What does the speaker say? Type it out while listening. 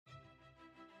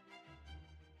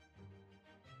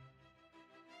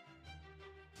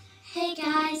Hey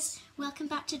guys, welcome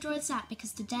back to Draw Zach,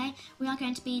 because today we are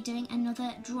going to be doing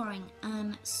another drawing.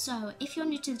 So if you're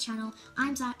new to the channel,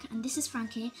 I'm Zach and this is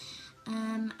Frankie.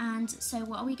 And so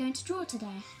what are we going to draw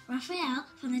today? Raphael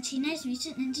from the Teenage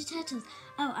Mutant Ninja Turtles.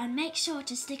 Oh, and make sure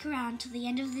to stick around till the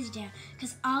end of the video,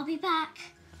 because I'll be back.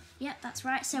 Yep, that's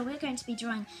right. So we're going to be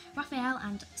drawing Raphael,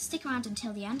 and stick around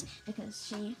until the end because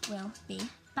she will be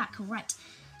back. Right.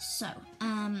 So,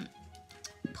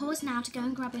 pause now to go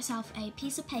and grab yourself a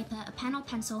piece of paper, a pen or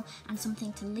pencil, and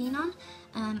something to lean on,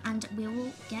 and we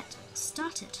will get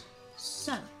started.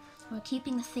 So, we're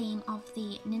keeping the theme of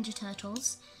the Ninja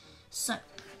Turtles. So,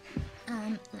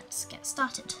 let's get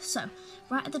started. So,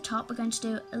 right at the top, we're going to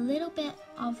do a little bit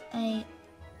of a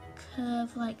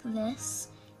curve like this.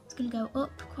 It's going to go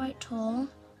up quite tall,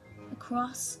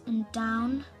 across and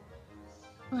down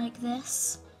like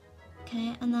this.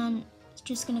 Okay, and then it's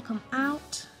just going to come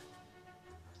out,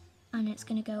 and it's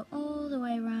going to go all the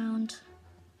way around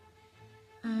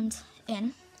and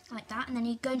in like that. And then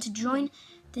you're going to join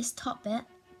this top bit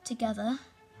together,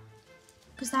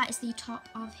 because that is the top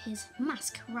of his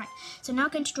mask. Right, so now I'm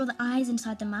going to draw the eyes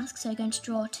inside the mask. So you're going to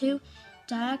draw two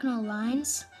diagonal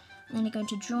lines, and then you're going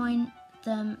to join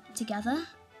them together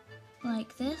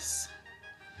like this.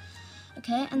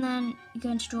 Okay, and then you're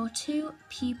going to draw two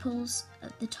pupils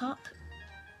at the top.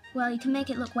 Well, you can make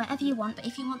it look wherever you want, but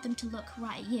if you want them to look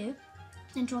right at you,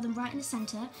 then draw them right in the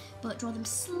centre, but draw them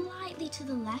slightly to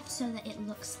the left so that it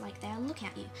looks like they're looking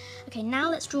at you. Okay, now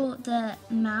let's draw the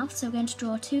mouth. So we're going to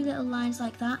draw two little lines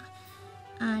like that,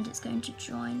 and it's going to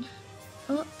join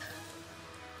up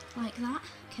like that,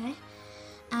 okay?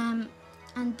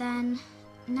 And then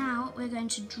now we're going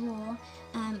to draw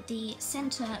the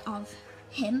centre of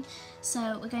him.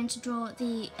 So we're going to draw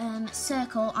the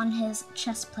circle on his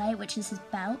chest plate, which is his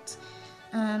belt.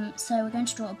 So we're going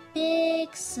to draw a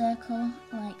big circle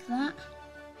like that,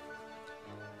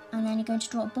 and then you're going to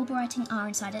draw a bubble writing R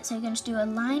inside it. So you're going to do a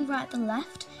line right at the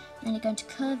left, and then you're going to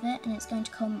curve it, and it's going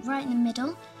to come right in the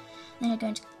middle. Then you're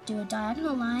going to do a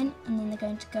diagonal line, and then they're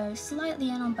going to go slightly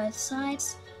in on both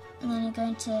sides, and then you're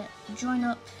going to join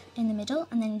up in the middle,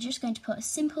 and then you're just going to put a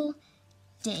simple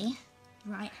D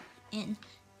right in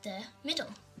the middle.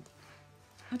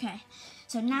 Okay,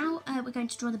 so now we're going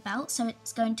to draw the belt. So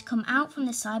it's going to come out from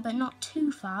this side, but not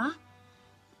too far.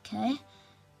 Okay,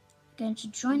 going to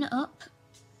join it up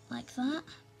like that.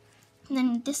 And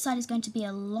then this side is going to be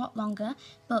a lot longer,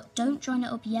 but don't join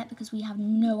it up yet because we have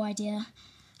no idea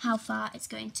how far it's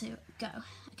going to go.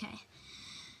 Okay,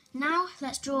 now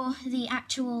let's draw the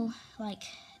actual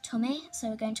tummy. So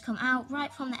we're going to come out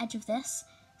right from the edge of this.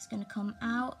 It's going to come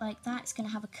out like that. It's going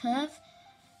to have a curve.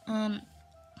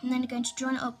 And then you're going to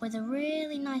join it up with a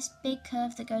really nice big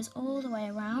curve that goes all the way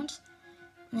around.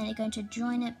 And then you're going to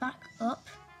join it back up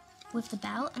with the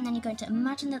belt. And then you're going to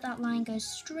imagine that that line goes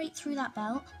straight through that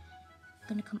belt. It's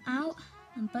going to come out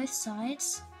on both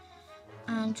sides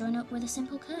and join up with a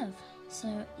simple curve.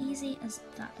 So easy as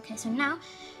that. Okay, so now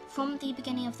from the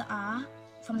beginning of the R,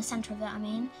 from the centre of it I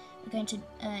mean, we're going to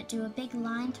do a big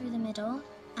line through the middle,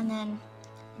 and then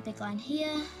a big line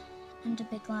here and a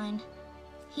big line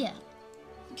here.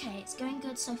 Okay, it's going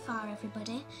good so far,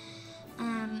 everybody.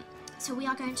 So we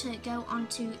are going to go on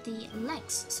to the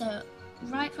legs. So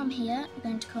right from here, we're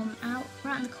going to come out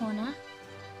right in the corner.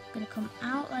 We're going to come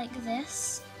out like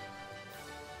this.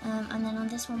 And then on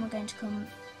this one, we're going to come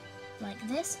like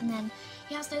this. And then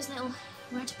he has those little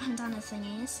red bandana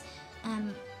thingies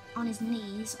on his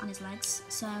knees, on his legs.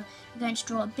 So we're going to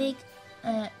draw a big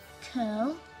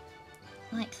curl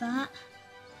like that.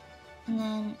 And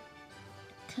then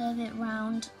curve it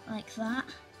round like that,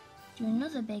 do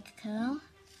another big curl,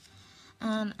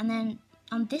 and then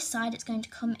on this side it's going to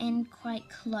come in quite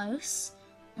close,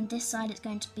 and this side it's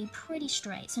going to be pretty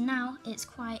straight. So now it's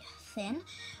quite thin,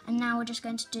 and now we're just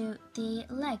going to do the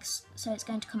legs. So it's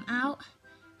going to come out,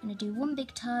 I'm going to do one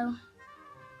big toe,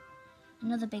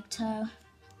 another big toe,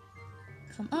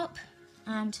 come up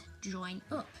and join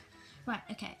up. Right,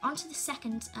 okay, on to the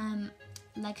second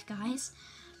leg, guys.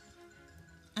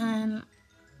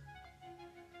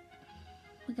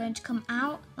 We're going to come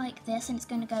out like this, and it's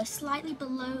going to go slightly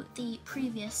below the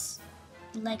previous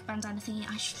leg bandana thingy.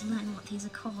 I should learn what these are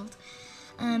called.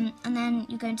 And then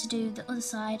you're going to do the other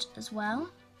side as well.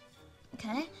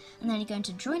 Okay, and then you're going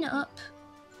to join it up,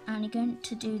 and you're going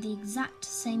to do the exact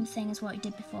same thing as what you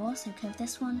did before. So curve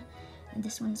this one, and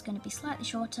this one's going to be slightly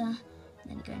shorter, and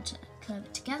then you're going to curve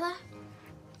it together.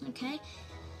 Okay,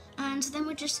 and then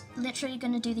we're just literally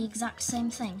going to do the exact same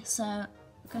thing. So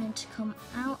going to come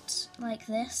out like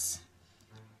this,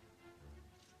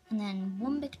 and then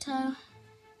one big toe,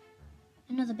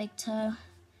 another big toe,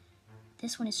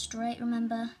 This one is straight,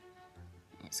 remember,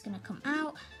 it's going to come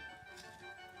out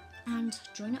and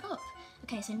join it up.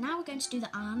 Okay, so now we're going to do the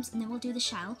arms, and then we'll do the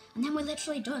shell, and then we're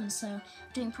literally done, so we're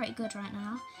doing pretty good right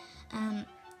now.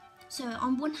 So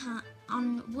on one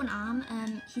arm,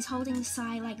 he's holding the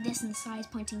side like this, and the side is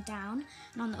pointing down,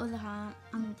 and on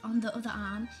the other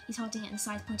arm, he's holding it, and the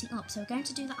side is pointing up. So we're going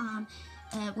to do the arm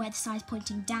where the side is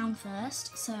pointing down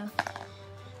first. So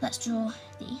let's draw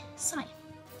the side.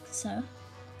 So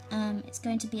it's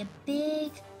going to be a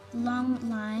big, long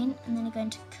line, and then you're going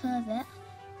to curve it.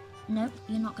 Nope,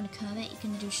 you're not going to curve it. You're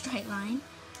going to do a straight line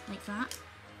like that,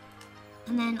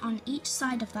 and then on each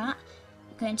side of that,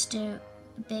 you're going to do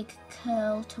a big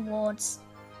curl towards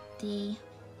the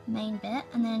main bit,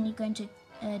 and then you're going to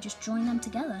just join them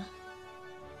together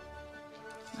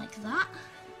like that.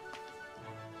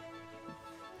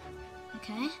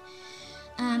 Okay,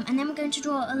 and then we're going to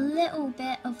draw a little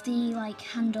bit of the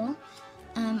handle,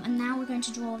 and now we're going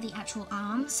to draw the actual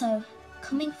arm. So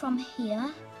coming from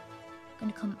here,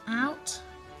 going to come out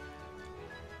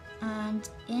and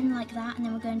in like that, and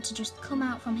then we're going to just come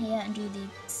out from here and do the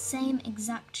same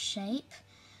exact shape.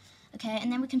 Okay,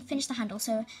 and then we can finish the handle.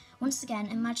 So once again,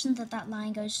 imagine that that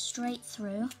line goes straight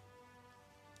through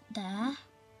there,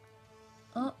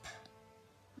 up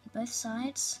on both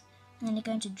sides, and then you're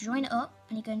going to join it up,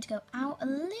 and you're going to go out a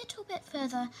little bit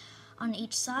further on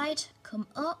each side, come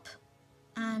up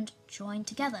and join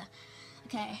together.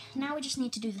 Okay, now we just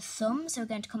need to do the thumb. So we're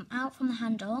going to come out from the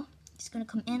handle, it's going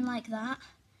to come in like that,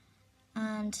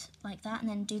 and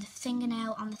then do the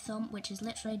fingernail on the thumb, which is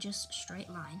literally just a straight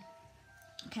line.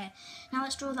 Okay, now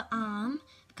let's draw the arm,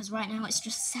 because right now it's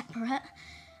just separate.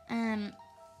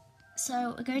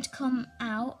 So we're going to come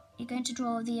out, you're going to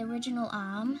draw the original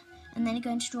arm, and then you're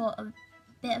going to draw a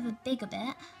bit of a bigger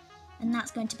bit, and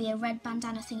that's going to be a red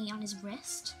bandana thingy on his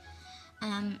wrist.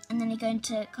 And then you're going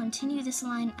to continue this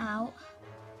line out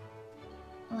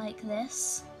like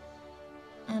this,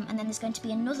 and then there's going to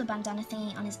be another bandana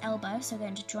thingy on his elbow, so we're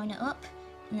going to join it up,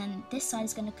 and then this side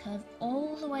is going to curve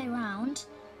all the way around,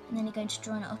 and then you're going to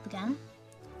join it up again.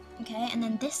 Okay, and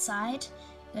then this side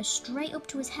goes straight up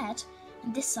to his head,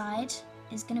 and this side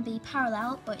is going to be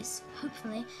parallel, but it's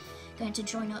hopefully going to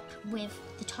join up with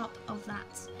the top of that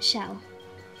shell.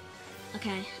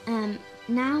 Okay,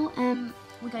 now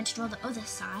we're going to draw the other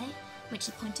side, which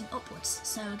is pointing upwards.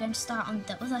 So we're going to start on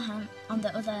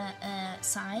the other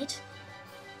side.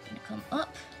 Going to come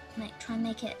up, try and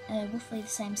make it roughly the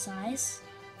same size.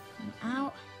 Come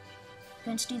out.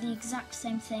 Going to do the exact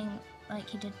same thing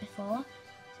like you did before.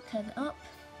 So curve it up,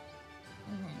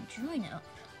 and then join it up.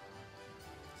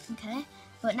 Okay,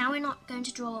 but now we're not going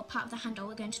to draw part of the handle.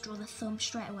 We're going to draw the thumb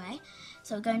straight away.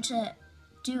 So we're going to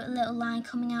do a little line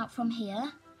coming out from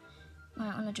here.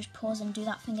 Right, I want to just pause and do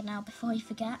that fingernail before you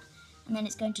forget. And then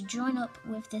it's going to join up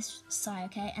with this side,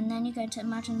 okay? And then you're going to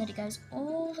imagine that it goes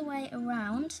all the way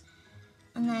around,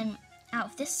 and then out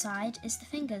of this side is the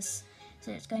fingers.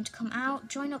 So it's going to come out,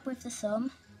 join up with the thumb,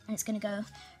 and it's going to go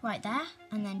right there.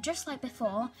 And then just like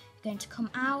before, you're going to come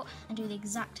out and do the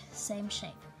exact same shape.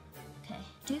 Okay,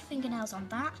 do fingernails on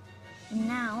that, and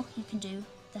now you can do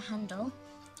the handle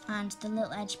and the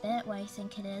little edge bit where you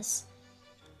think it is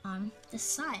on this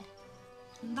side.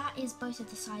 And that is both of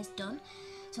the sides done.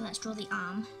 So let's draw the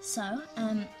arm. So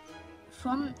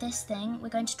from this thing, we're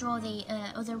going to draw the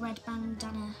other red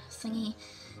bandana thingy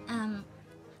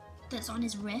that's on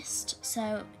his wrist.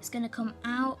 So it's going to come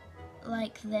out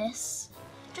like this,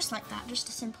 just like that, just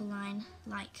a simple line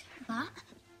like that.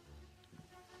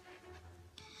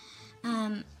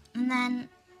 And then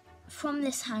from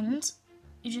this hand,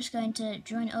 you're just going to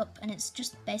join it up, and it's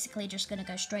just basically just going to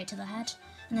go straight to the head.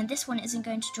 And then this one isn't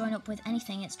going to join up with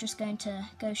anything, it's just going to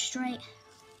go straight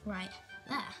right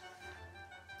there.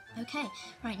 Okay,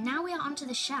 right, now we are onto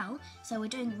the shell, so we're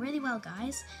doing really well,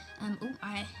 guys. Oh,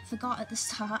 I forgot at the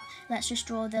start. Let's just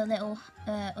draw the little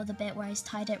other bit where he's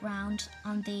tied it round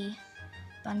on the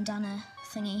bandana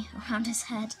thingy around his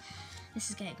head. This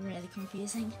is getting really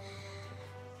confusing.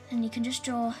 And you can just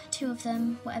draw two of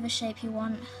them, whatever shape you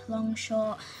want, long,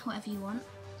 short, whatever you want.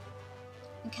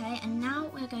 Okay, and now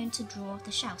we're going to draw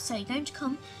the shell. So you're going to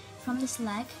come from this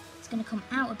leg, it's going to come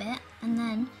out a bit, and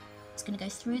then it's going to go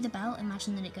through the belt,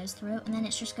 imagine that it goes through, and then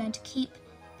it's just going to keep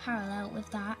parallel with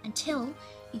that until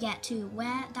you get to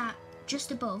where that,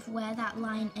 just above where that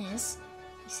line is.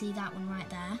 You see that one right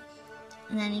there.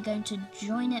 And then you're going to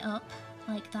join it up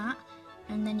like that,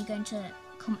 and then you're going to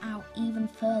come out even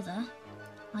further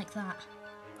like that.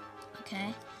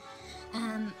 Okay,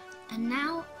 and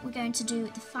now we're going to do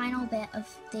the final bit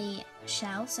of the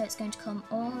shell, so it's going to come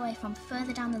all the way from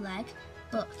further down the leg,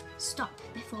 but stop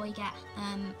before you get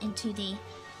into the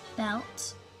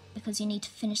belt, because you need to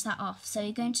finish that off. So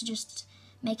you're going to just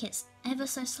make it ever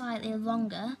so slightly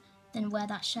longer than where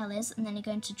that shell is, and then you're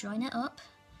going to join it up,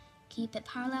 keep it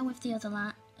parallel with the other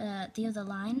line.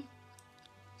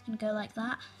 It's going to go like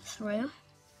that through,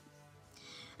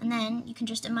 and then you can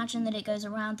just imagine that it goes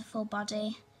around the full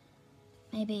body.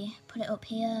 Maybe put it up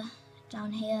here,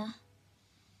 down here,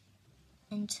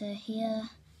 into here,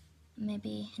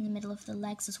 maybe in the middle of the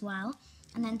legs as well.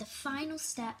 And then the final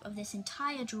step of this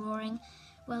entire drawing,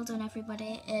 well done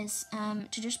everybody, is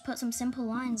to just put some simple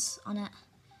lines on it.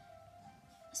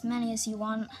 As many as you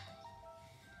want,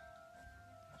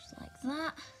 just like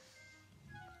that.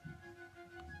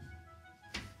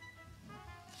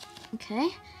 Okay,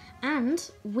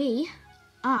 and we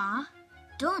are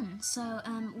done. So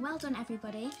well done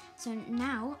everybody. So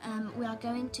now we are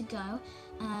going to go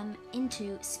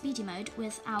into speedy mode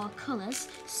with our colours.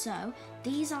 So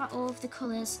these are all of the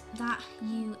colours that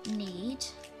you need.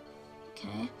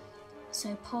 Okay,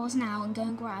 so pause now and go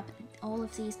and grab all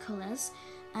of these colours,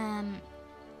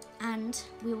 and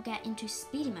we will get into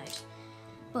speedy mode.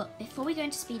 But before we go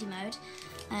into speedy mode,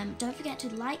 don't forget to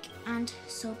like and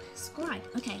subscribe.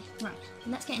 Okay, right,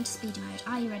 let's get into speedy mode.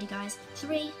 Are you ready, guys?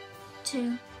 3,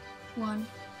 2, 1,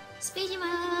 speedy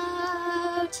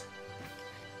mode!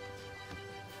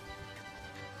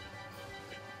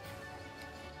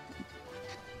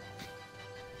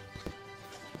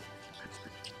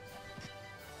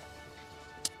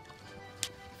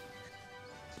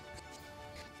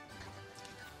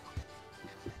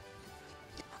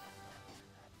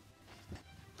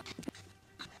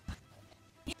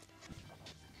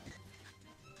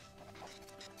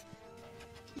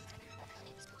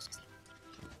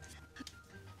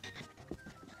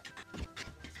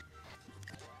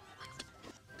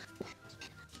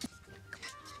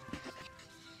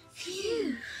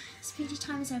 Speedy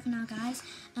time is over now, guys,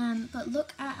 but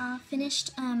look at our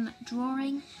finished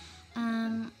drawing.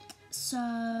 Don't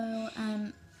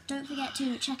forget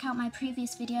to check out my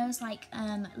previous videos like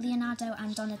Leonardo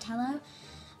and Donatello,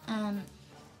 and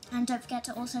don't forget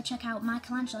to also check out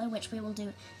Michelangelo, which we will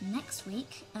do next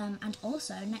week, and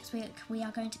also next week we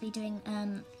are going to be doing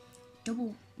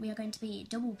double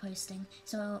posting,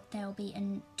 so there will be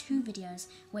 2 videos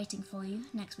waiting for you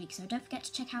next week, so don't forget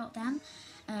to check out them.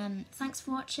 Thanks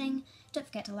for watching, don't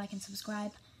forget to like and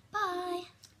subscribe,